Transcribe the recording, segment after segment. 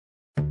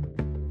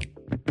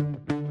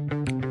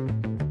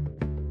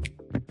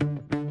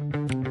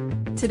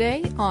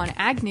today on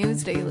Ag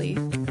News Daily.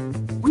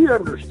 We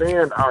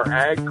understand our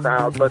ag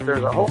crowd, but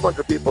there's a whole bunch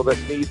of people that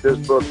need this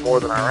book more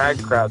than our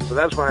ag crowd. So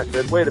that's when I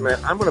said, wait a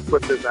minute, I'm going to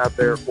put this out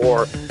there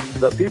for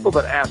the people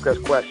that ask us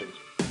questions.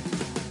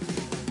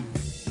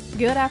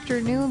 Good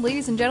afternoon,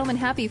 ladies and gentlemen.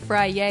 Happy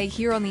Friday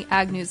here on the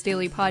Ag News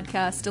Daily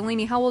podcast.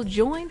 Delaney Howell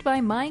joined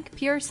by Mike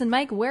Pearson.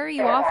 Mike, where are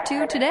you off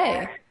to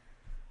today?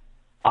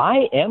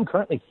 I am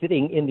currently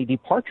sitting in the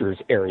departures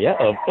area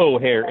of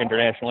O'Hare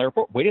International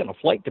Airport, waiting on a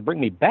flight to bring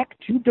me back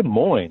to Des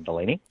Moines,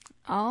 Delaney.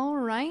 All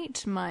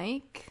right,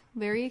 Mike.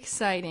 Very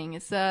exciting.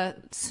 It's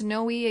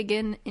snowy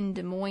again in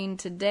Des Moines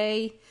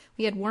today.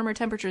 We had warmer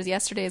temperatures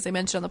yesterday, as I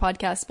mentioned on the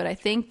podcast, but I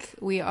think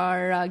we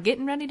are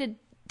getting ready to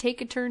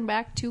take a turn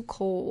back to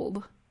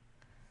cold.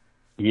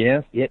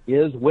 Yes, it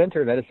is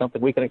winter. That is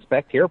something we can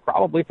expect here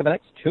probably for the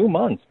next 2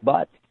 months,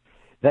 but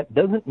that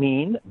doesn't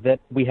mean that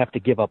we have to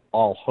give up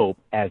all hope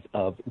as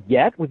of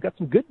yet. We've got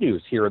some good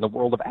news here in the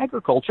world of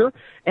agriculture,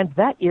 and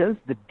that is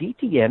the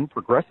DTN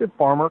Progressive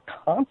Farmer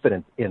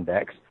Confidence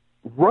Index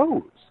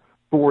rose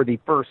for the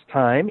first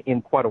time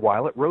in quite a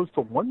while. It rose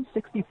to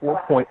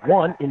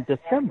 164.1 in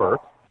December,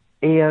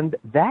 and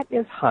that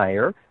is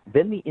higher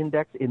than the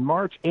index in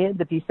March and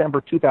the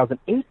December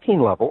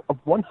 2018 level of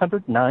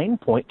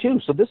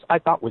 109.2. So this, I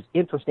thought, was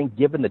interesting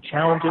given the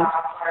challenges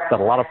that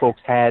a lot of folks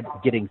had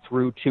getting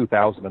through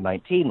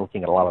 2019,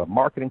 looking at a lot of the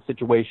marketing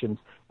situations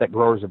that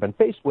growers have been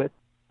faced with.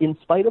 In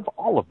spite of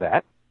all of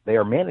that, they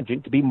are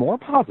managing to be more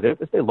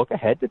positive as they look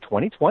ahead to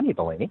 2020,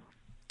 Delaney.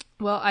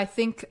 Well, I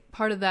think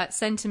part of that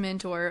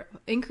sentiment, or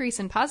increase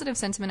in positive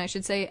sentiment, I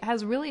should say,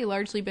 has really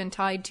largely been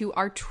tied to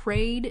our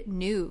trade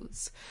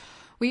news.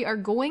 We are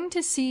going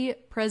to see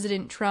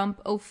President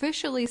Trump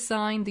officially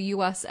sign the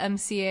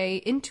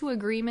USMCA into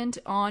agreement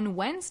on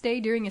Wednesday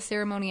during a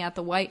ceremony at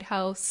the White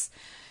House.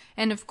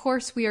 And of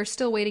course, we are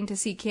still waiting to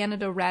see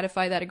Canada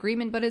ratify that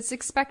agreement, but it's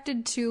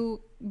expected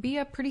to be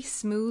a pretty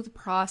smooth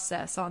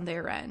process on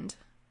their end.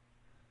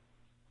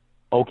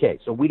 Okay,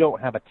 so we don't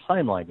have a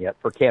timeline yet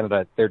for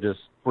Canada. We're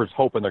just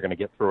hoping they're going to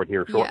get through it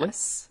here shortly.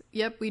 Yes.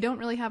 Yep, we don't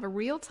really have a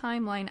real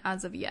timeline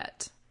as of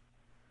yet.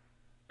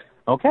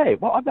 Okay,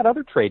 well, I've got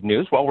other trade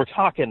news while we're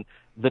talking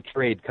the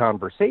trade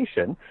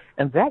conversation,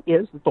 and that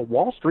is that the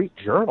Wall Street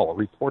Journal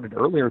reported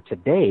earlier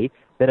today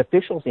that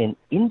officials in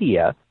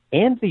India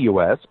and the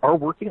U.S. are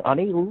working on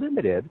a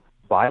limited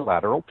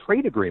bilateral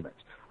trade agreement.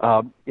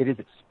 It is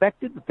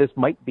expected that this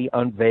might be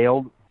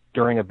unveiled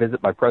during a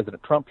visit by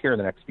President Trump here in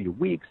the next few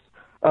weeks.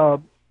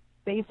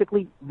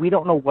 Basically, we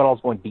don't know what all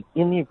is going to be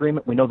in the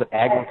agreement. We know that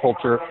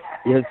agriculture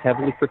is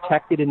heavily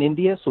protected in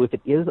India, so if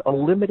it is a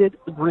limited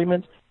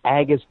agreement,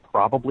 ag is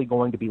probably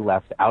going to be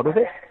left out of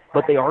it,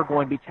 but they are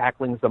going to be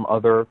tackling some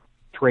other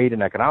trade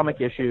and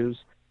economic issues,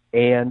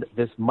 and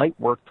this might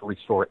work to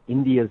restore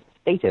India's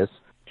status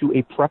to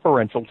a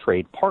preferential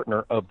trade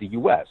partner of the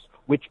U.S.,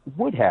 which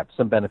would have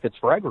some benefits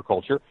for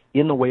agriculture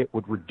in the way it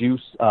would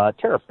reduce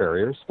tariff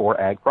barriers for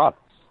ag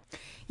products.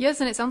 Yes,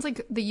 and it sounds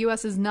like the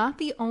U.S. is not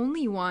the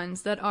only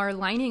ones that are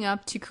lining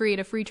up to create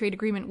a free trade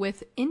agreement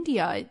with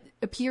India. It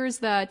appears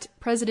that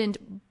President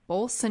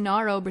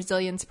Bolsonaro,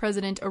 Brazilian's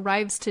president,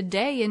 arrives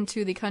today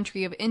into the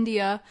country of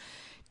India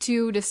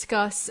to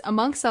discuss,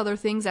 amongst other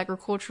things,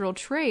 agricultural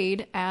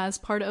trade as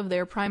part of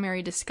their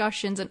primary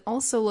discussions, and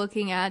also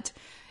looking at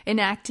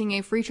enacting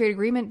a free trade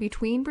agreement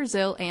between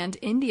Brazil and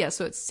India.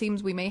 So it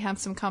seems we may have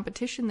some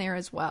competition there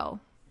as well.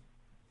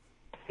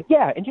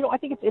 Yeah, and, I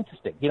think it's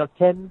interesting.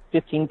 10,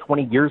 15,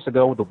 20 years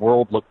ago, the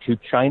world looked to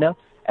China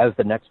as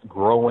the next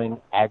growing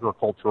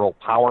agricultural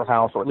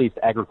powerhouse, or at least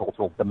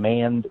agricultural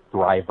demand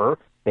driver.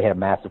 They had a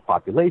massive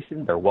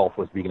population. Their wealth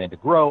was beginning to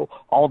grow.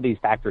 All of these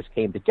factors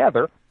came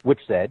together, which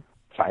said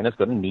China's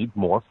going to need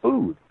more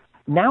food.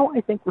 Now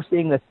I think we're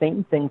seeing the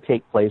same thing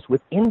take place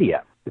with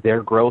India.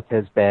 Their growth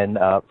has been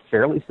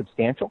fairly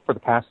substantial for the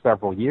past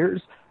several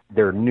years.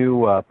 Their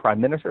new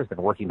prime minister has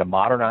been working to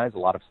modernize a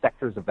lot of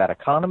sectors of that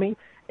economy.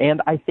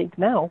 And I think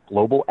now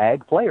global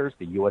ag players,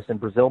 the U.S.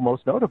 and Brazil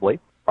most notably,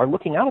 are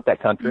looking out at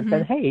that country and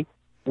saying, hey,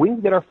 we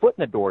can get our foot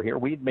in the door here.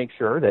 We'd make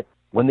sure that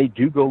when they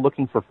do go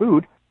looking for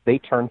food, they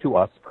turn to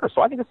us first.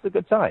 So I think this is a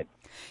good sign.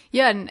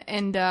 Yeah,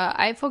 and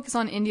I focus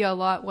on India a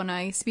lot when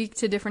I speak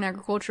to different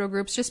agricultural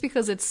groups just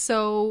because it's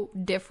so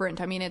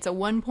different. I mean, it's a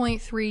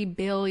 1.3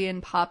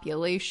 billion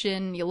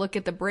population. You look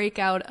at the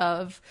breakout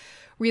of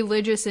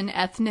religious and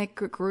ethnic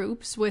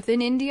groups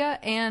within India,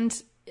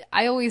 and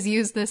I always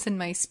use this in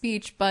my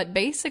speech, but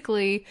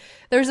basically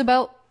there's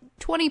about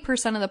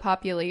 20% of the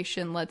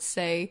population, let's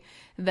say,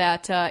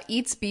 that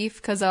eats beef,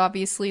 because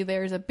obviously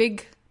there's a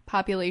big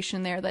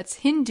population there that's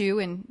Hindu,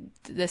 and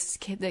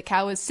the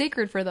cow is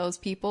sacred for those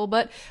people,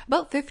 but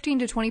about 15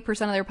 to 20%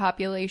 of their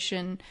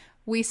population,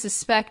 we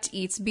suspect,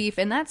 eats beef,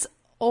 and that's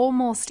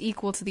almost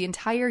equal to the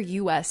entire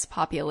U.S.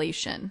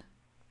 population.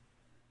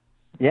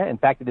 Yeah, in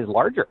fact, it is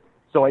larger.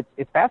 So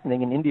it's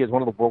fascinating, and India is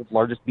one of the world's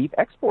largest beef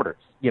exporters,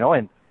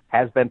 and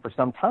has been for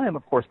some time.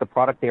 Of course, the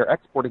product they are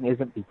exporting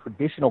isn't the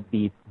traditional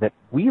beef that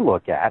we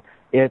look at.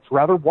 It's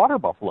rather water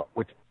buffalo,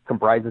 which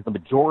comprises the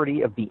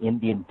majority of the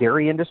Indian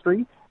dairy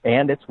industry,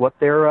 and it's what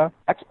they're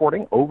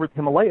exporting over the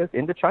Himalayas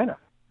into China.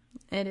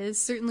 It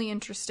is certainly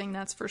interesting,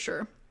 that's for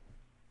sure.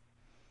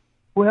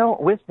 Well,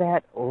 with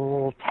that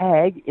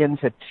tag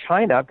into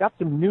China, I've got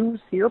some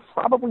news here,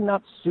 probably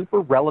not super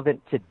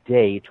relevant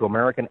today to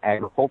American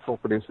agricultural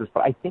producers,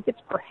 but I think it's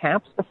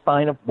perhaps a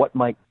sign of what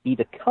might be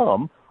to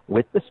come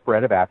with the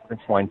spread of African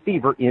swine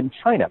fever in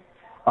China.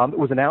 It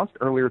was announced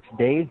earlier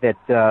today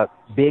that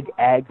big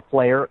ag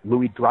player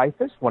Louis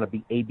Dreyfus, one of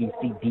the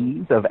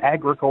ABCDs of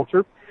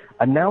agriculture,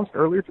 announced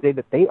earlier today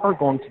that they are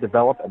going to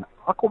develop an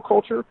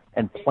aquaculture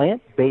and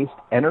plant-based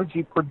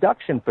energy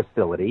production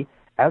facility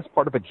as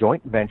part of a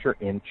joint venture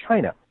in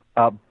China.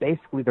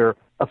 Basically, they're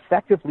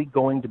effectively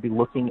going to be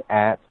looking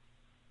at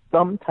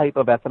some type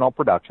of ethanol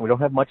production. We don't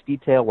have much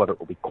detail, whether it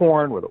will be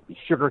corn, whether it will be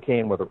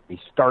sugarcane, whether it will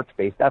be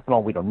starch-based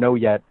ethanol. We don't know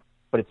yet,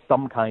 but it's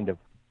some kind of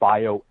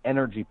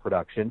bioenergy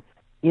production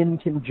in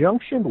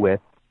conjunction with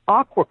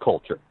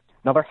aquaculture.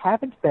 Now, there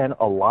haven't been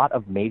a lot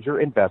of major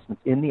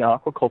investments in the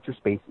aquaculture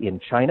space in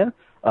China.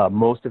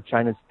 Most of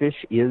China's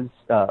fish is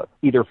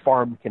either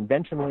farmed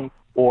conventionally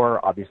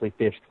or obviously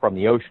fished from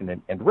the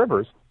ocean and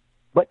rivers,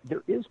 but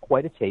there is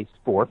quite a taste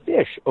for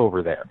fish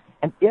over there.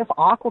 And if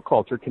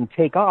aquaculture can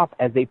take off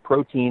as a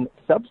protein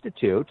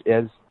substitute,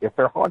 as if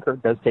their hog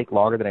herd does take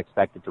longer than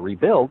expected to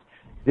rebuild,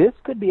 this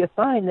could be a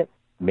sign that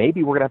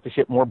maybe we're going to have to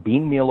ship more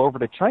bean meal over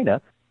to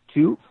China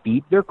to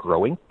feed their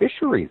growing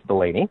fisheries,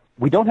 Delaney.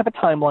 We don't have a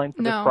timeline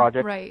for this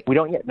project. Right. We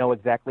don't yet know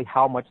exactly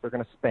how much they're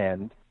going to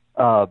spend.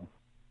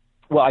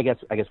 Well, I guess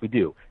we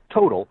do.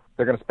 Total,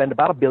 they're going to spend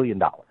about $1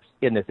 billion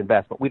in this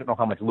investment. We don't know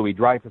how much Louis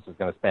Dreyfus is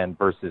going to spend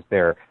versus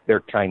their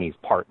Chinese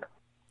partner.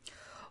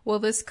 Well,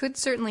 this could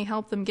certainly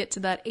help them get to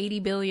that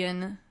 80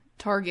 billion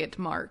target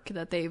mark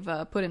that they've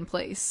put in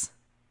place.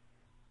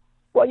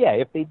 Well, yeah,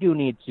 if they do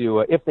need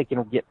to, if they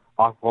can get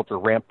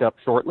aquaculture ramped up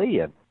shortly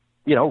and,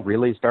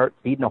 really start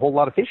feeding a whole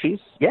lot of fishies,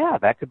 yeah,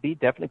 that could be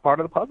definitely part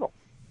of the puzzle.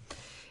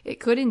 It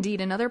could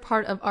indeed. Another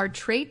part of our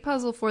trade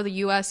puzzle for the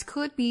U.S.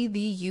 could be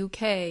the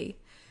UK.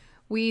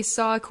 We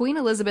saw Queen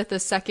Elizabeth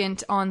II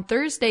on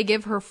Thursday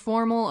give her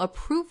formal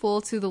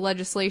approval to the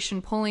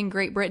legislation pulling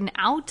Great Britain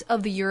out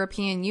of the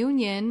European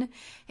Union,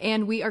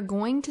 and we are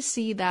going to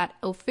see that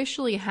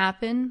officially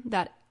happen,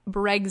 that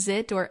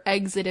Brexit, or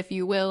exit if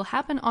you will,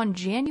 happen on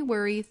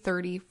January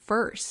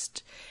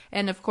 31st.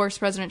 And of course,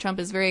 President Trump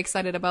is very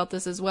excited about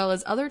this, as well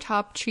as other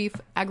top chief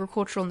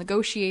agricultural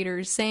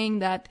negotiators, saying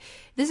that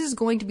this is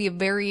going to be a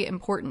very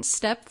important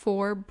step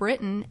for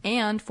Britain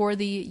and for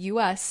the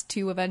U.S.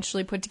 to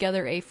eventually put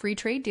together a free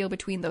trade deal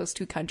between those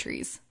two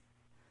countries.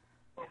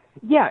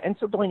 Yeah, and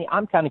so, Delaney,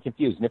 I'm kind of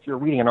confused. And if you're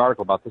reading an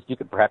article about this, you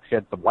could perhaps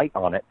shed some light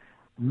on it.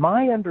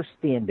 My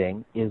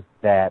understanding is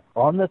that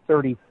on the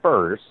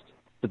 31st,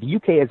 so the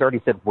UK has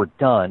already said we're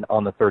done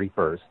on the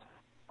 31st.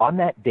 On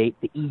that date,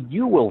 the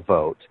EU will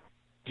vote.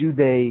 Do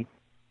they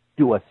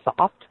do a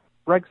soft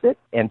Brexit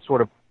and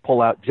sort of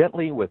pull out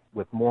gently with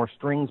more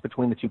strings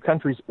between the two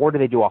countries, or do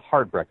they do a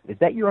hard Brexit? Is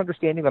that your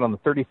understanding, that on the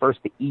 31st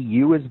the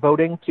EU is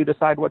voting to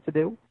decide what to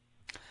do?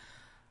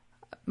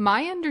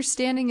 My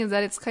understanding is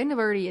that it's kind of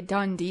already a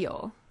done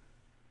deal.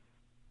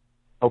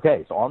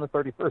 Okay, so on the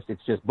 31st,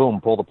 it's just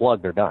boom, pull the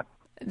plug, they're done.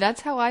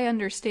 That's how I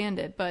understand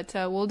it, but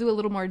we'll do a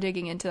little more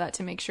digging into that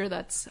to make sure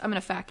I'm going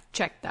to fact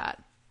check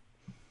that.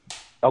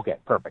 Okay,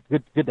 perfect.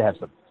 Good to have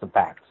some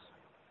facts.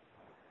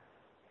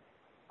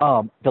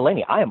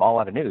 Delaney, I am all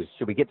out of news.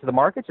 Should we get to the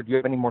markets, or do you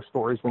have any more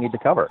stories we need to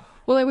cover?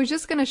 Well, I was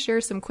just going to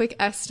share some quick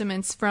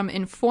estimates from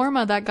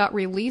Informa that got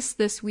released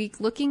this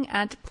week, looking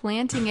at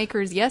planting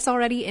acres, yes,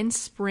 already in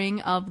spring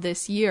of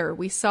this year.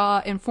 We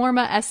saw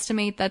Informa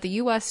estimate that the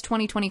U.S.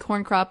 2020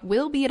 corn crop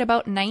will be at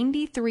about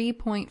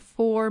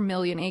 93.4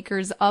 million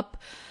acres, up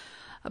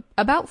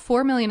about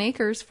 4 million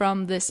acres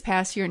from this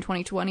past year in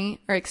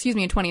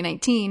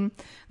 2019.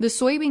 The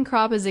soybean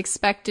crop is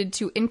expected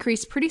to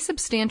increase pretty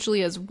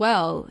substantially as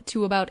well,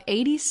 to about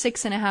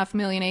 86.5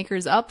 million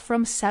acres, up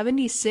from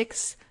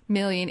 76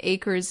 million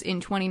acres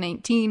in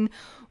 2019.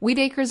 Wheat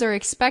acres are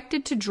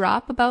expected to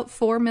drop about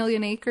 4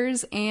 million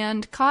acres,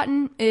 and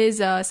cotton is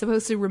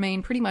supposed to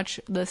remain pretty much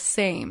the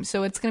same.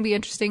 So it's going to be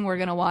interesting. We're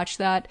going to watch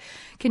that,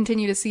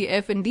 continue to see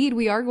if indeed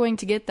we are going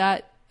to get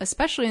that,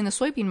 especially in the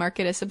soybean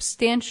market, a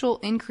substantial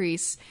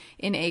increase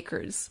in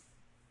acres.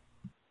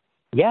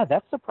 Yeah,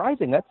 that's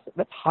surprising. That's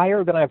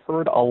higher than I've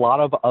heard a lot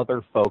of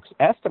other folks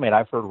estimate.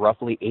 I've heard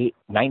roughly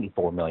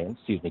 94 million,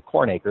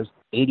 corn acres,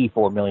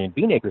 84 million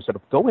bean acres. So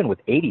to go in with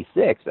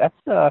 86,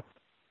 that's a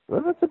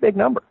big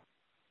number.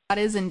 That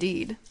is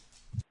indeed.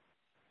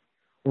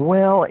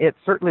 Well, it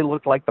certainly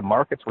looked like the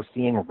markets were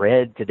seeing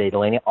red today,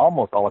 Delaney,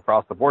 almost all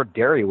across the board.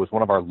 Dairy was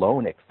one of our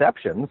lone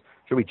exceptions.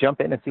 Should we jump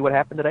in and see what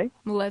happened today?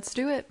 Let's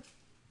do it.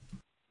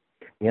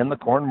 In the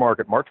corn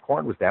market, March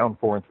corn was down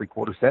 4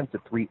 3/4 cents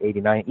at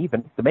 3.89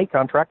 even. The May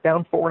contract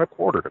down 4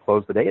 1/4 to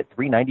close the day at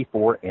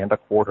 3.94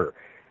 1/4.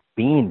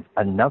 Beans,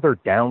 another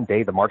down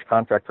day. The March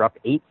contract dropped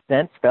 8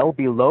 cents, fell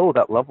below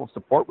that level of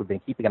support we've been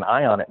keeping an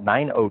eye on at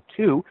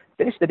 9.02.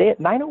 Finished the day at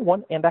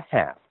 9.01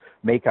 1/2.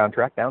 May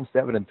contract down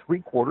 7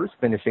 3/4,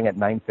 finishing at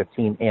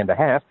 9.15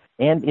 1/2.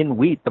 And in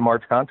wheat, the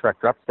March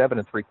contract dropped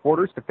 7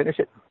 3/4 to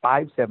finish at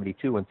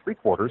 5.72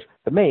 3/4.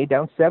 The May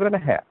down 7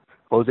 1/2.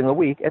 closing the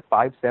week at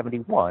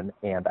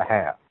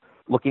 571.5.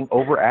 Looking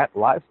over at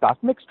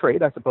livestock mixed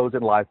trade, I suppose,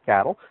 in live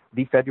cattle,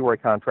 the February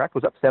contract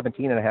was up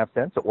 17.5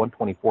 cents at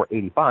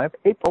 124.85.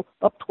 April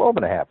up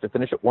 12.5 to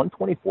finish at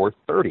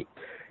 124.30.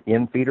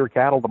 In feeder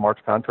cattle, the March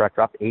contract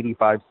dropped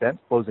 85 cents,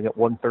 closing at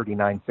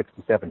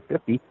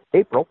 139.67.50.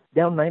 April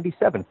down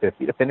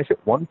 97.50 to finish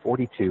at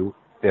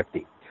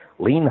 142.50.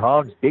 Lean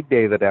hogs, big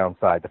day of the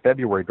downside. The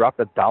February dropped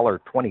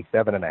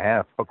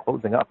 $1.27.5, but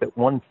closing up at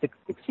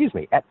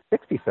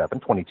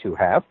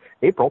 67.22.5.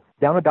 April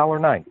down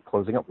 $1.90,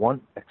 closing at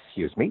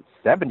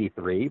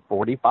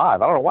 73.45. I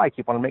don't know why I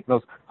keep on making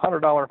those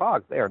 $100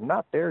 hogs. They are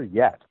not there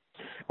yet.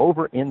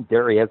 Over in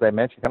dairy, as I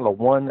mentioned, kind of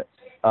the one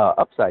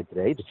upside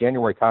today. The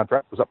January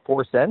contract was up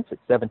 4 cents at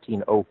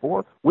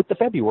 17.04, with the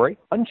February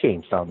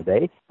unchanged on the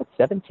day at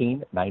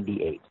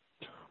 17.98.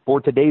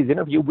 For today's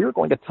interview, we're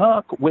going to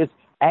talk with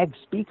ag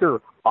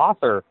speaker,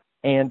 author,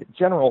 and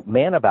general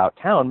man about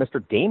town,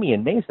 Mr.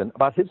 Damian Mason,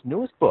 about his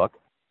newest book,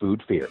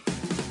 Food Fear.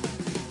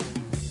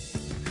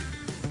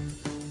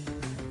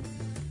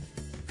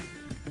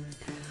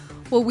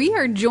 Well, we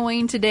are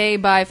joined today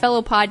by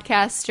fellow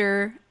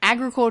podcaster,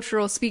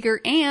 agricultural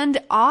speaker,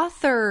 and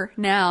author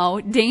now,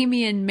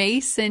 Damian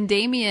Mason.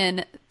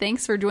 Damian,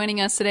 thanks for joining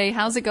us today.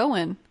 How's it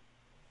going?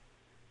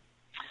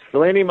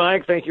 Delaney,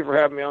 Mike, thank you for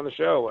having me on the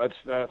show.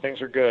 Things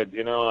are good.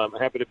 You know, I'm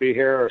happy to be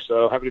here,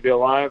 so happy to be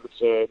alive.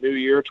 It's a new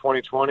year,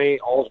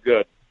 2020. All's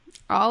good.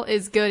 All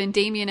is good. And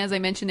Damian, as I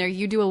mentioned there,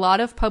 you do a lot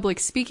of public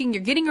speaking.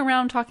 You're getting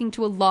around talking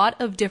to a lot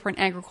of different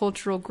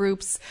agricultural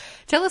groups.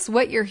 Tell us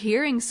what you're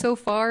hearing so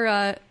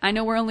far. I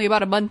know we're only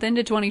about a month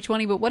into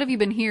 2020, but what have you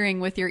been hearing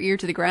with your ear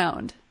to the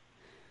ground?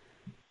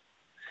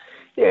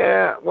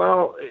 Yeah,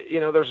 well, you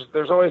know,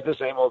 there's always the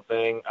same old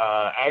thing.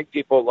 Ag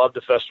people love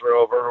to fester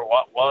over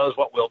what was,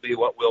 what will be,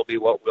 what will be,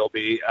 what will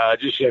be.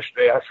 Just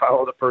yesterday, I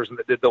followed a person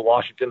that did the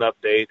Washington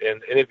update,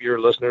 and any of your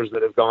listeners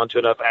that have gone to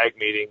enough ag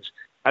meetings,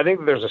 I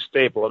think there's a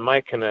staple, and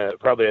Mike can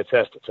probably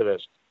attest to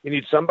this. You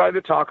need somebody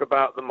to talk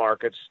about the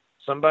markets,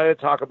 somebody to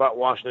talk about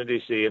Washington,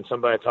 D.C., and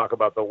somebody to talk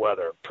about the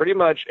weather. Pretty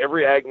much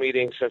every ag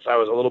meeting since I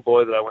was a little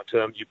boy that I went to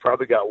them, you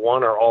probably got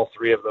one or all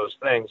three of those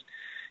things.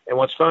 And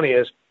what's funny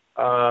is,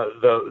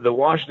 the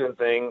Washington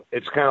thing,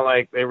 it's kind of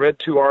like they read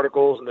two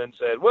articles and then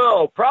said,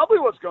 well, probably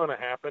what's going to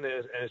happen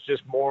is, and it's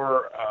just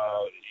more,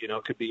 you know,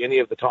 it could be any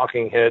of the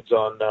talking heads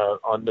on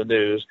the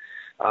news,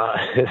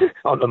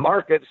 on the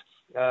markets.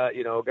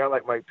 You know, a guy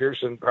like Mike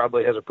Pearson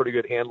probably has a pretty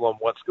good handle on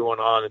what's going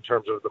on in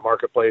terms of the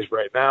marketplace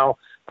right now,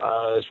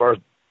 as far as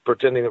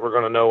pretending that we're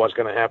going to know what's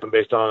going to happen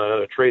based on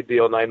another trade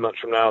deal 9 months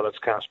from now. That's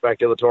kind of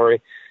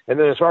speculatory. And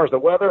then as far as the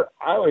weather,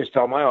 I always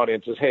tell my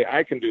audiences, hey,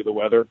 I can do the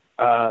weather.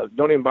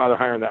 Don't even bother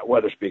hiring that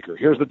weather speaker.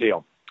 Here's the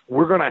deal.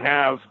 We're going to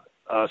have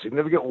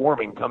significant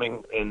warming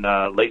coming in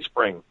late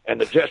spring, and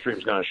the jet stream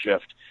is going to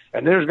shift.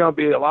 And there's going to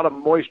be a lot of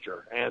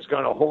moisture, and it's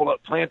going to hold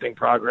up planting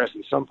progress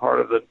in some part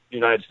of the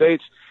United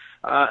States.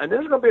 And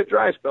there's going to be a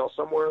dry spell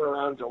somewhere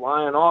around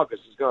July and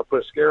August. It's going to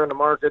put a scare in the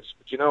markets.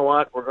 But you know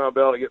what? We're going to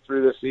be able to get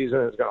through this season.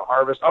 It's going to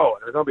harvest. Oh,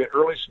 and there's going to be an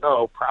early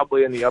snow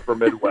probably in the upper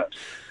Midwest.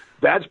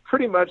 That's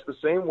pretty much the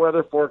same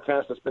weather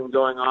forecast that's been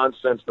going on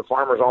since the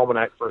Farmer's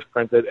Almanac first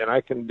printed, and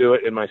I can do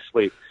it in my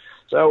sleep.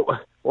 So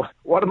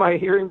what am I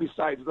hearing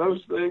besides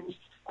those things?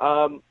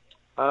 Some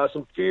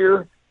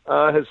fear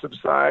has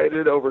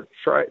subsided over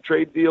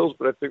trade deals,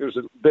 but I think there's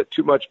a bit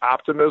too much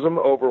optimism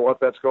over what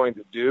that's going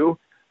to do.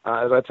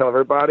 As I tell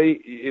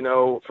everybody, you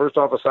know, first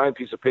off, a signed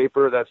piece of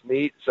paper, that's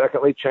neat.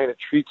 Secondly, China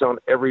cheats on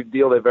every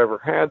deal they've ever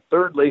had.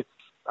 Thirdly,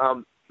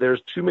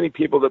 there's too many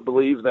people that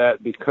believe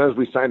that because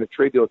we signed a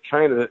trade deal with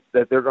China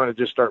that they're going to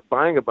just start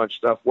buying a bunch of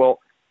stuff. Well,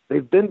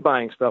 they've been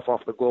buying stuff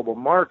off the global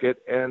market,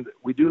 and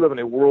we do live in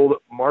a world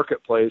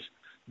marketplace.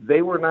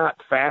 They were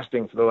not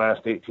fasting for the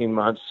last 18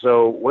 months.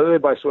 So whether they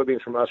buy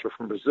soybeans from us or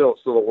from Brazil, it's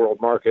still a world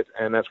market,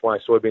 and that's why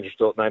soybeans are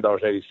still at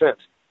 $9.80.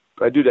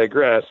 But I do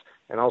digress.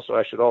 And also,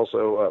 I should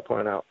also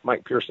point out,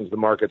 Mike Pearson's the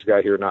markets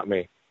guy here, not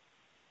me.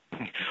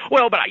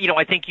 Well, but, you know,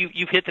 I think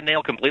you've hit the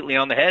nail completely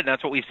on the head, and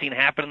that's what we've seen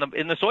happen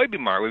in the soybean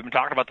market. We've been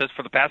talking about this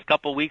for the past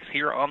couple of weeks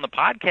here on the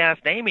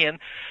podcast, Damian.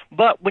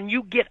 But when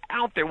you get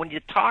out there, when you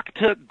talk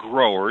to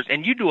growers,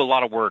 and you do a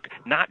lot of work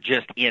not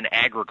just in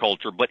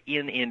agriculture, but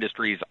in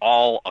industries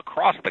all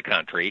across the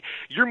country,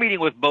 you're meeting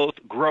with both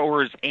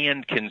growers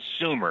and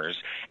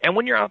consumers. And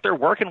when you're out there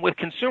working with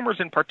consumers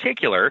in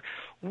particular,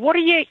 what are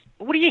you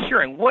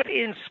hearing? What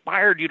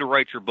inspired you to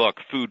write your book,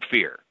 Food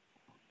Fear?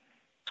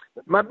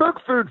 My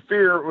book, Food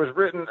Fear, was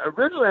written,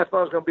 originally I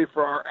thought it was going to be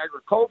for our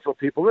agricultural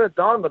people. Then it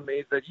dawned on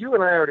me that you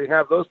and I already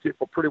have those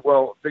people pretty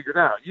well figured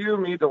out. You,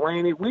 me,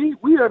 Delaney, we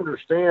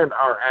understand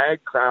our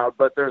ag crowd,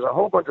 but there's a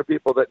whole bunch of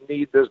people that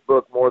need this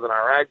book more than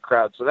our ag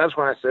crowd. So that's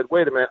when I said,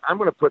 wait a minute, I'm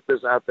going to put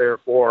this out there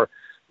for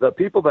the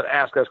people that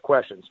ask us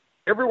questions.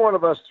 Every one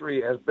of us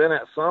three has been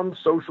at some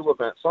social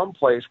event, some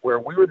place where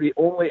we were the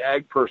only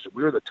ag person.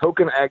 We were the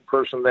token ag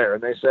person there.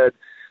 And they said,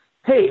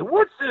 hey,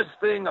 what's this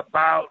thing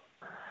about,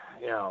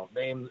 you know,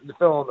 name the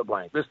fill in the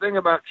blank, this thing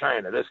about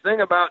China, this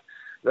thing about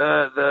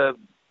the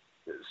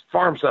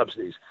farm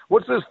subsidies?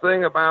 What's this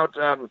thing about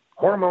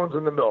hormones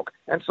in the milk?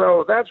 And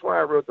so that's why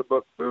I wrote the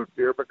book Food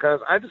Fear, because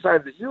I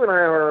decided that you and I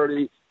are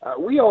already,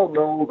 we all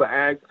know the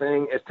ag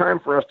thing. It's time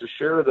for us to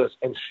share this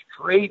in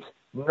straight,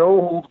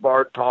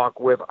 no-holds-barred talk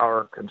with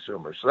our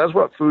consumers. So that's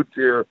what Food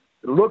Fear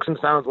looks and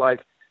sounds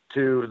like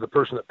to the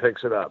person that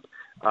picks it up.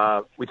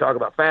 We talk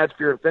about fads,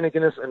 fear, and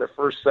finickiness in the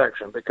first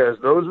section, because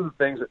those are the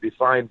things that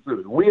define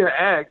food. We in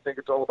ag think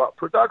it's all about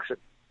production.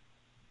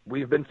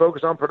 We've been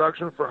focused on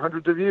production for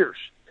hundreds of years.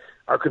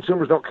 Our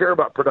consumers don't care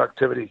about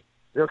productivity.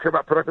 They don't care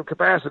about productive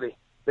capacity.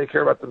 They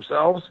care about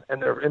themselves,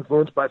 and they're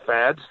influenced by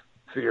fads,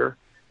 fear,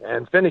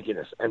 and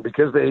finickiness. And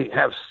because they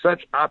have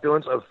such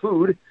opulence of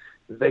food,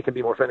 they can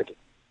be more finicky.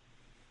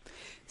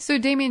 So,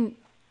 Damian,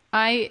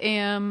 I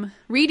am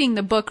reading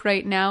the book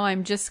right now.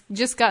 I'm just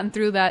gotten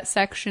through that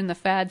section, the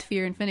fad,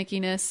 fear, and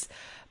finickiness.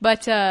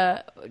 But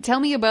tell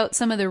me about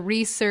some of the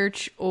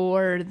research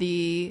or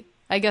the,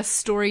 I guess,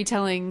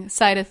 storytelling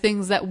side of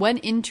things that went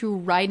into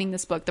writing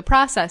this book, the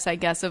process, I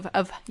guess,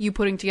 of you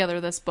putting together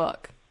this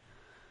book.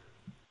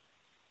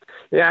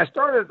 Yeah, I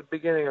started at the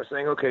beginning of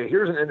saying, okay,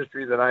 here's an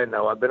industry that I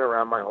know. I've been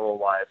around my whole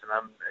life, and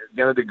I'm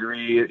getting a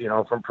degree,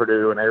 from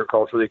Purdue in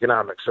agricultural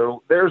economics.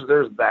 So there's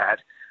that.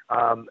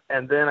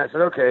 And then I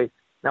said, okay,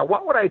 now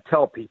what would I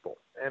tell people?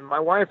 And my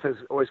wife is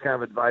always kind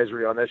of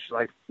advisory on this. She's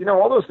like,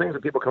 all those things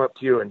that people come up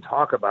to you and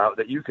talk about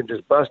that you can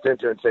just bust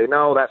into and say,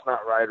 no, that's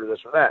not right, or this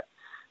or that.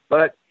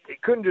 But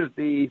it couldn't just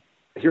be,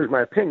 here's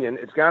my opinion.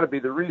 It's got to be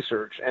the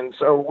research. And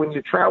so when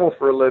you travel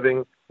for a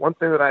living, one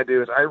thing that I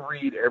do is I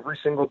read every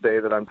single day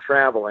that I'm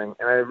traveling,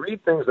 and I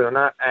read things that are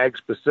not ag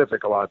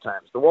specific a lot of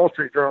times. The Wall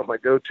Street Journal is my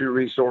go-to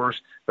resource,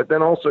 but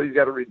then also you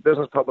got to read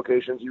business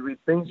publications. You read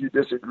things you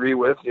disagree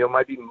with. It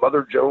might be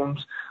Mother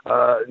Jones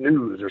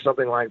News or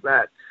something like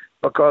that,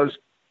 because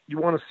you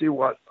want to see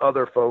what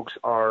other folks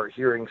are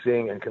hearing,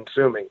 seeing, and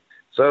consuming.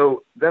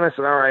 So then I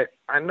said, all right,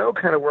 I know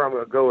kind of where I'm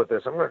going to go with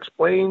this. I'm going to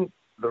explain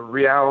the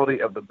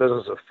reality of the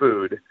business of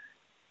food,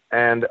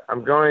 and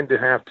I'm going to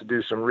have to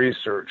do some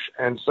research.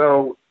 And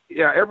so,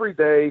 yeah, every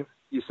day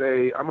you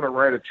say, I'm going to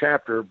write a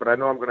chapter, but I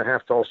know I'm going to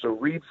have to also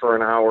read for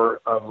an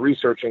hour of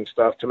researching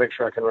stuff to make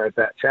sure I can write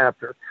that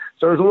chapter.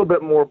 So there's a little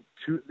bit more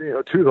to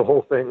the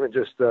whole thing than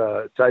just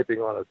typing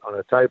on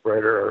a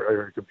typewriter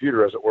or a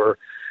computer, as it were,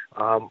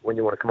 when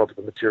you want to come up with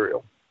the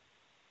material.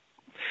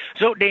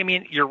 So,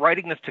 Damian, you're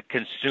writing this to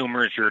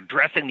consumers. You're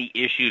addressing the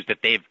issues that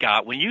they've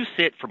got. When you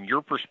sit from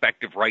your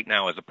perspective right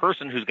now as a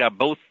person who's got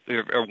both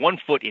or one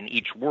foot in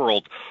each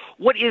world,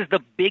 what is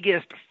the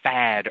biggest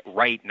fad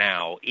right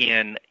now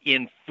in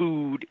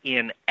food,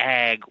 in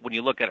ag, when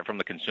you look at it from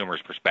the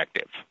consumer's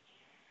perspective?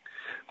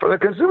 From the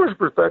consumer's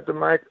perspective,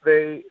 Mike,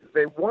 they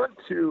want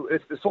to,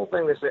 it's this whole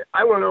thing, they say,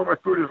 I want to know my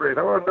food is raised.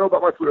 I want to know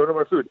about my food. I want to know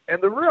my food.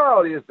 And the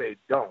reality is they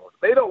don't.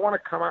 They don't want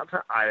to come out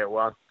to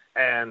Iowa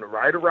and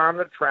ride around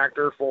in a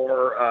tractor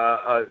for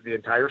the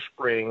entire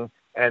spring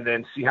and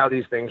then see how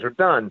these things are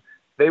done.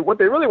 What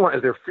they really want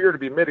is their fear to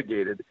be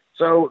mitigated.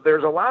 So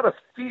there's a lot of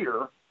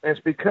fear, and it's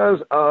because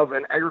of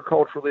an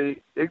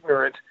agriculturally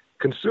ignorant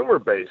consumer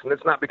base. And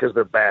it's not because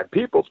they're bad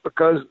people. It's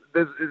because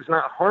it's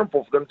not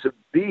harmful for them to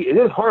be. It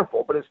is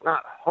harmful, but it's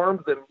not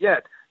harmed them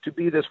yet to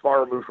be this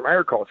far removed from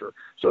agriculture.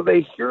 So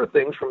they hear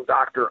things from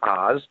Dr.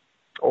 Oz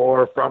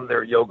or from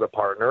their yoga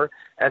partner,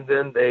 and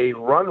then they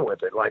run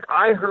with it. Like,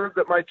 I heard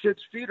that my kid's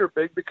feet are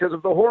big because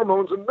of the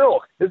hormones in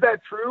milk. Is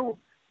that true?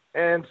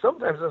 And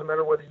sometimes it doesn't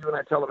matter whether you and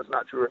I tell them it's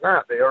not true or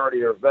not. They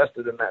already are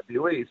vested in that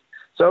belief.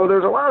 So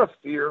there's a lot of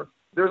fear.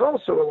 There's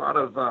also a lot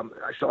of,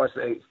 shall I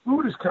say,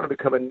 food has kind of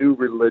become a new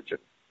religion.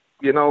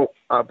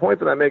 A point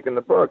that I make in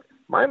the book,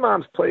 my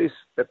mom's place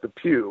at the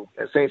pew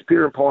at St.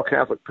 Peter and Paul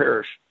Catholic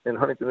Parish in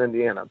Huntington,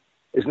 Indiana,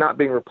 is not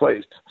being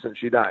replaced since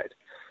she died.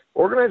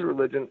 Organized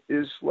religion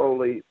is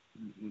slowly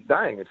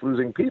dying. It's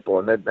losing people,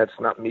 and that's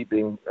not me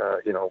being,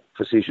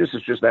 facetious.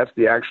 It's just that's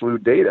the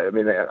absolute data. I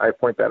mean, I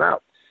point that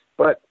out.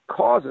 But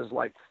causes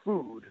like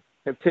food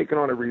have taken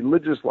on a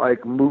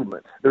religious-like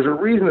movement. There's a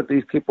reason that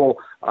these people,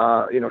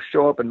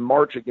 show up and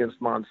march against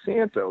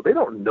Monsanto. They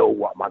don't know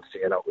what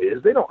Monsanto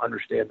is. They don't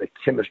understand the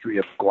chemistry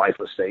of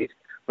glyphosate,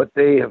 but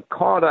they're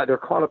caught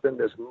up in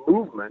this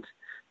movement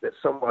that's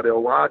somewhat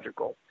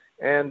illogical.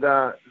 And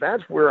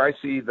that's where I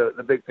see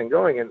the big thing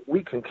going, and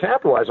we can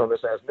capitalize on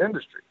this as an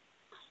industry.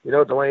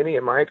 Delaney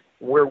and Mike,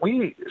 where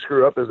we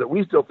screw up is that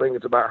we still think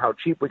it's about how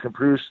cheap we can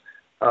produce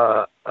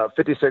a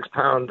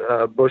 56-pound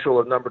bushel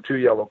of number 2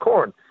 yellow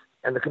corn,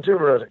 and the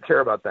consumer doesn't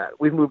care about that.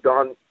 We've moved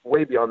on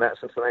way beyond that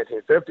since the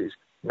 1950s.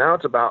 Now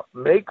it's about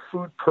make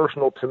food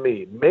personal to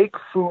me, make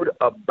food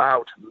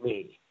about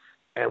me,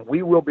 and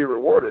we will be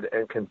rewarded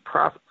and can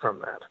profit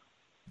from that.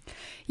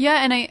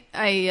 Yeah, and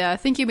I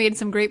think you made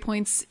some great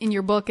points in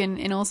your book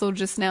and also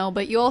just now,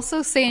 but you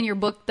also say in your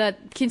book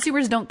that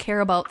consumers don't care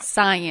about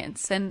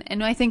science.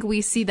 And I think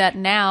we see that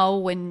now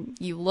when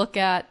you look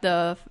at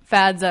the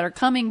fads that are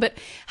coming. But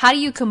how do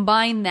you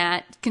combine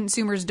that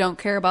consumers don't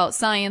care about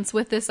science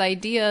with this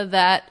idea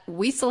that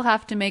we still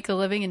have to make a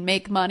living and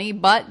make money,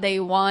 but they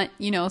want,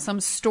 some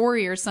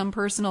story or some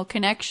personal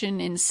connection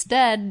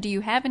instead? Do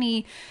you have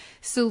any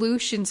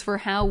solutions for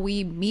how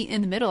we meet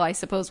in the middle, I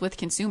suppose, with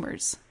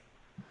consumers.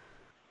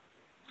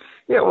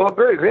 Yeah, well, a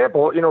great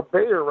example,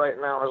 Bayer right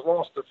now has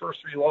lost the first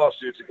 3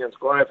 lawsuits against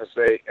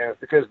glyphosate, and it's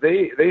because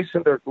they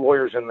sent their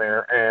lawyers in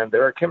there, and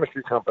they're a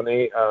chemistry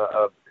company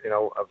of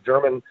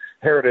German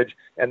heritage,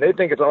 and they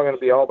think it's all going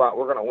to be all about,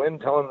 we're going to win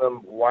telling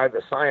them why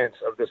the science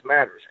of this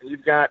matters. And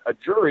you've got a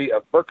jury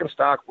of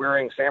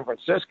Birkenstock-wearing San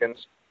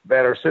Franciscans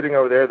that are sitting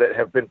over there that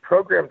have been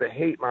programmed to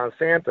hate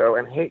Monsanto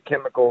and hate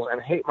chemicals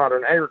and hate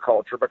modern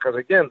agriculture because,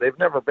 again, they've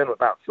never been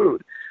without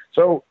food.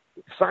 So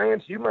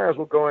science, you might as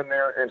well go in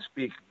there and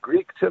speak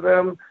Greek to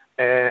them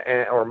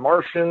or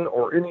Martian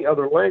or any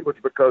other language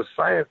because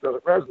science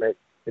doesn't resonate.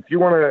 If you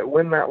want to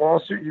win that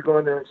lawsuit, you go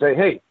in there and say,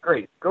 hey,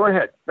 great, go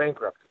ahead,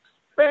 bankrupt us.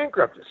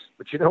 Bankrupt us.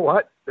 But you know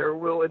what? There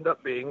will end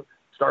up being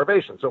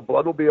starvation. So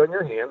blood will be on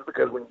your hands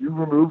because when you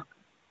remove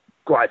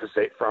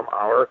glyphosate from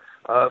our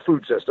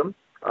food system,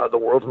 the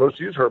world's most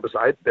used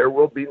herbicide, there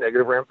will be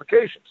negative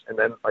ramifications. And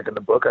then, like in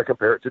the book, I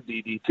compare it to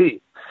DDT.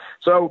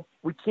 So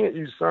we can't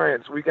use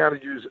science. We got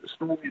to use a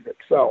story that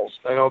sells.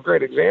 I know a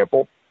great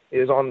example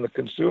is on the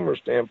consumer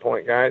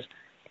standpoint, guys.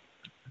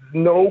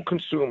 No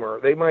consumer,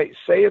 they might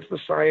say it's the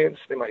science,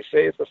 they might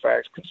say it's the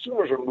facts.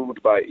 Consumers are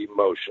moved by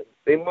emotion.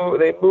 They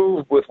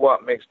move with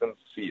what makes them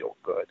feel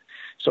good.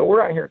 So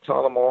we're out here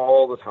telling them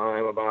all the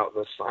time about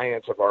the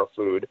science of our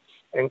food.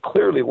 And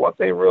clearly what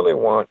they really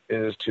want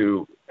is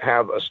to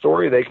have a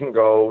story they can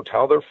go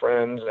tell their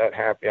friends at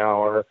happy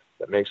hour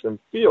that makes them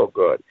feel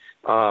good.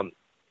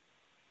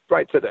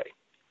 Right today,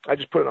 I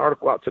just put an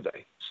article out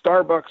today.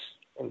 Starbucks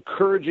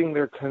encouraging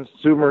their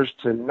consumers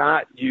to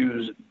not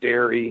use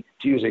dairy,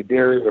 to use a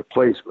dairy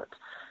replacement.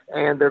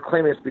 And they're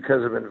claiming it's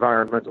because of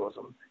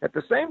environmentalism. At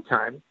the same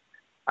time,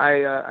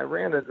 I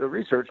ran the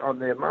research on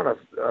the amount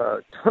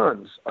of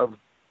tons of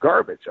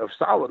garbage, of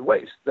solid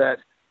waste that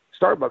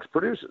Starbucks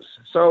produces.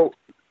 So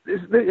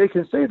they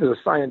can say it's a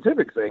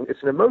scientific thing.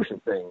 It's an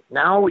emotion thing.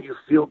 Now you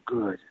feel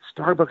good.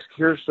 Starbucks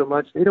cares so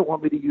much. They don't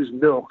want me to use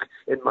milk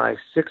in my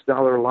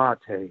 $6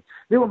 latte.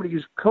 They want me to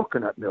use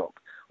coconut milk.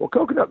 Well,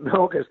 coconut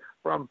milk is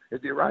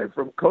derived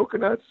from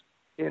coconuts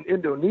in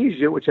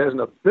Indonesia, which has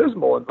an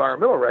abysmal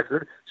environmental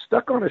record,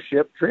 stuck on a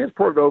ship,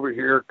 transported over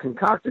here,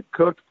 concocted,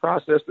 cooked,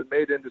 processed, and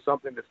made into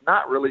something that's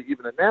not really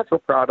even a natural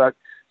product.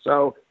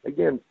 So,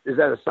 again, is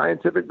that a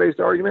scientific-based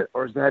argument,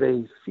 or is that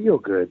a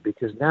feel-good?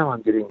 Because now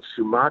I'm getting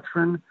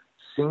Sumatran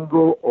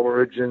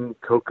single-origin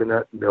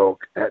coconut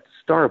milk at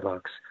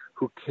Starbucks.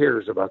 Who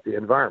cares about the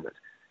environment?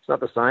 It's not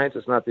the science,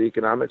 it's not the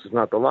economics, it's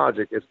not the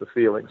logic, it's the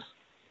feelings.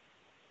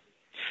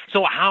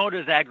 So how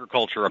does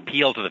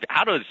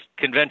how does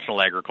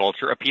conventional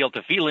agriculture appeal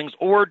to feelings,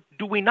 or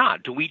do we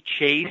not? Do we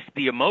chase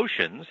the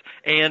emotions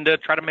and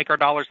try to make our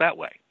dollars that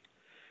way?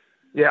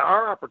 Yeah,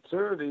 our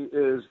opportunity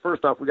is,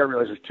 first off, we got to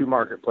realize there's 2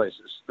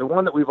 marketplaces. The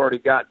one that we've already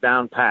got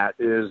down pat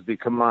is the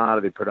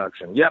commodity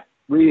production. Yep,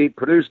 we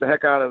produce the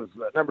heck out of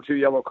number 2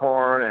 yellow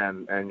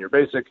corn and your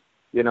basic,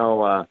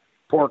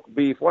 pork,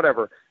 beef,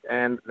 whatever,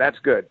 and that's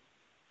good.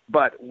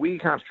 But we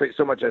concentrate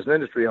so much as an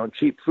industry on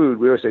cheap food.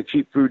 We always say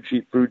cheap food,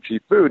 cheap food,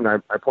 cheap food. And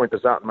I point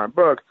this out in my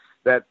book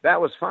that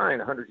was fine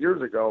 100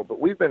 years ago, but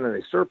we've been in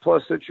a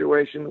surplus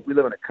situation. We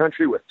live in a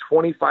country with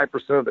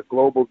 25% of the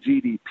global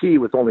GDP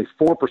with only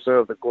 4%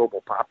 of the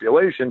global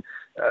population.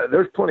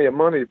 There's plenty of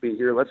money to be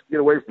here. Let's get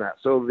away from that.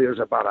 So there's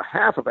about a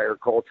half of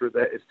agriculture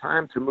that it's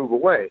time to move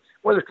away.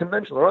 Whether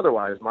conventional or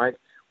otherwise, Mike,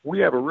 we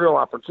have a real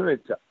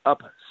opportunity to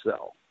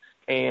upsell.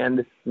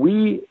 And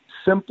we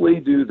simply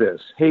do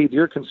this. Hey,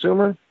 dear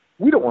consumer,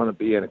 we don't want to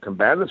be in a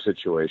combative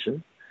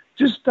situation.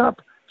 Just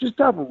stop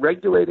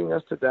regulating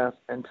us to death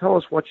and tell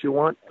us what you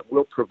want, and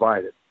we'll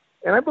provide it.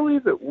 And I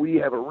believe that we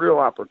have a real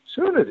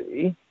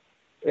opportunity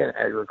in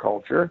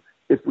agriculture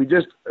if we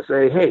just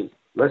say, hey,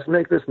 let's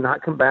make this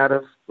not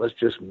combative. Let's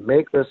just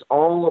make this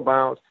all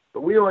about,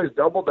 but we always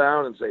double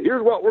down and say,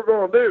 here's what we're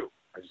going to do.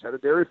 I just had a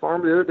dairy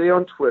farm the other day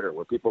on Twitter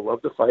where people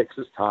love to fight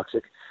because it's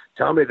toxic,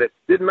 tell me that it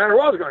didn't matter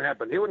what was going to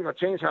happen. They weren't going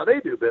to change how they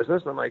do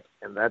business. And I'm like,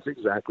 and that's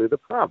exactly the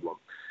problem.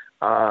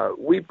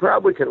 We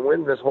probably can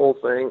win this whole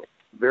thing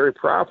very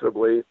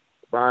profitably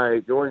by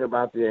going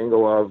about the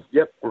angle of,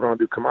 yep, we're going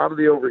to do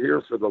commodity over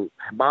here for the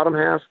bottom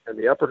half, and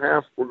the upper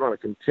half, we're going to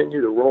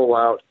continue to roll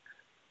out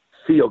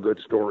feel-good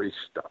story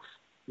stuff.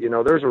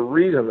 There's a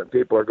reason that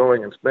people are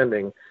going and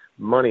spending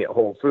money at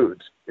Whole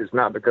Foods. It's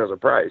not because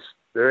of price.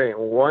 There ain't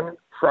one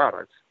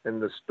product in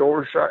the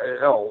store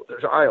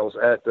aisles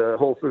at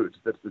Whole Foods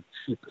that's the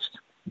cheapest.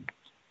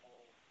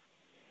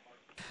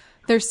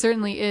 There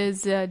certainly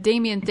is.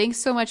 Damian, thanks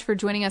so much for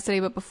joining us today.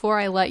 But before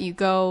I let you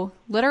go,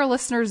 let our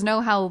listeners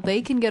know how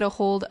they can get a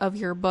hold of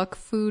your book,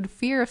 Food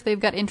Fear, if they've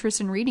got interest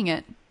in reading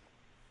it.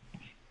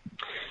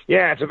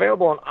 Yeah, it's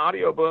available on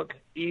audiobook,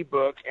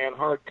 ebook, and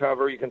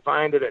hardcover. You can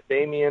find it at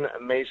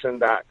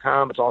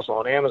DamianMason.com. It's also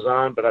on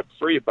Amazon, but I'd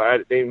prefer you buy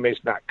it at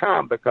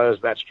DamianMason.com because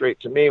that's straight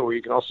to me, where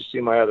you can also see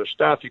my other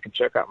stuff. You can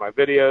check out my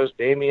videos,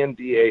 Damian,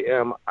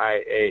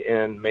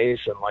 D-A-M-I-A-N,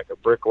 Mason, like a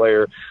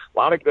bricklayer. A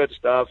lot of good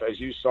stuff, as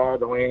you saw,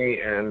 Delaney.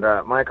 And,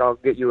 Mike, I'll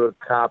get you a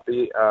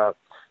copy.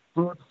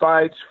 Food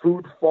Fights,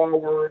 Food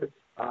Forward,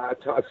 I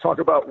talk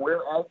about where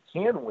ag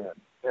can win,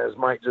 as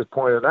Mike just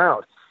pointed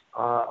out,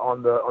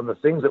 on the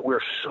things that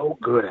we're so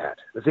good at,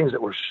 the things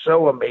that we're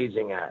so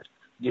amazing at.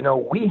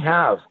 We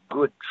have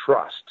good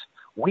trust.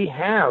 We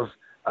have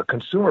a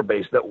consumer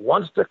base that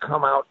wants to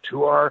come out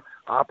to our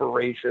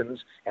operations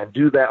and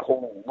do that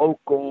whole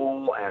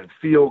local and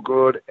feel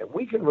good, and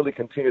we can really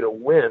continue to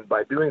win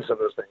by doing some of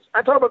those things.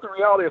 I talk about the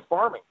reality of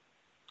farming,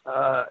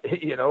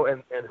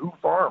 and who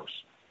farms,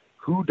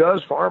 who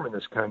does farm in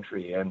this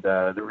country, and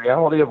the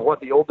reality of what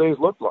the old days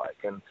looked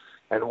like, and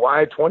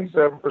why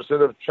 27%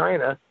 of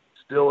China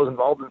still is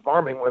involved in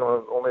farming when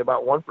only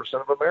about 1%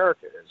 of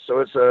America is. So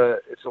it's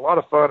a lot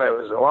of fun. It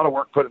was a lot of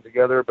work putting it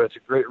together, but it's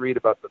a great read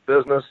about the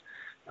business.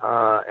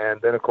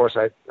 And then, of course,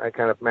 I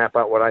kind of map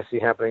out what I see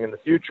happening in the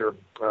future.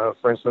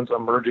 For instance, a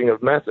merging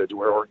of methods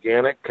where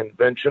organic,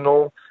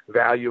 conventional,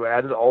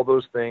 value-added, all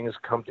those things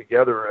come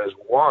together as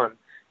one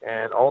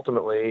and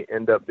ultimately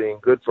end up being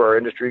good for our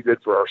industry,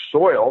 good for our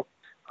soil,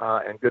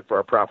 and good for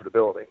our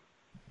profitability.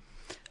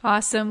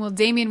 Awesome. Well,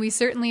 Damian, we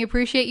certainly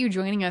appreciate you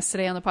joining us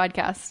today on the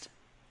podcast.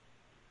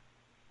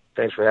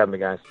 Thanks for having me,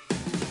 guys.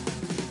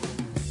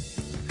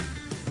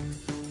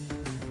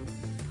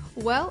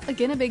 Well,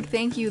 again, a big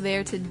thank you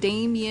there to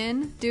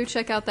Damian. Do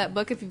check out that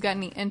book if you've got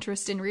any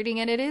interest in reading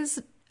it. It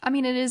is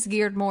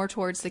geared more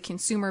towards the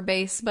consumer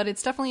base, but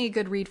it's definitely a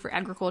good read for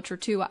agriculture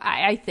too,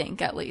 I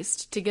think, at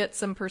least, to get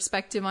some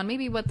perspective on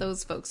maybe what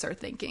those folks are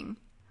thinking.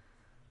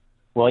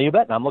 Well, you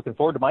bet. And I'm looking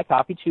forward to my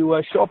copy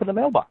to show up in the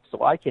mailbox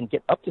so I can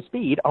get up to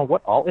speed on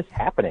what all is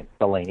happening,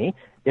 Delaney.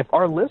 If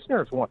our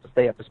listeners want to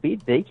stay up to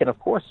speed, they can, of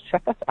course,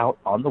 check us out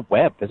on the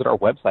web. Visit our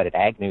website at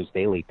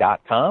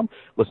agnewsdaily.com.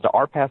 Listen to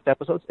our past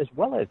episodes as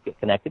well as get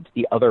connected to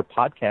the other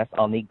podcasts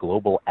on the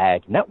Global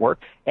Ag Network.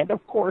 And,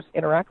 of course,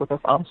 interact with us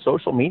on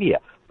social media.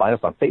 Find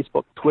us on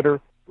Facebook, Twitter,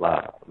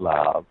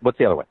 what's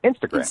the other one?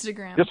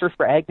 Instagram. Just search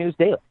for Ag News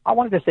Daily. I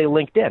wanted to say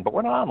LinkedIn, but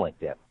we're not on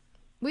LinkedIn.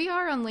 We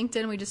are on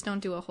LinkedIn. We just don't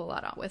do a whole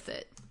lot with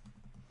it.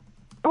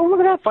 Oh, look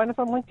at that. Find us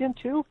on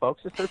LinkedIn, too,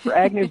 folks. Just search for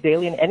Ag News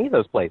Daily in any of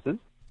those places,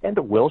 and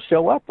we'll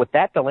show up. With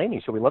that, Delaney,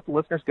 should we let the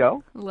listeners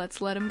go?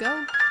 Let's let them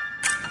go.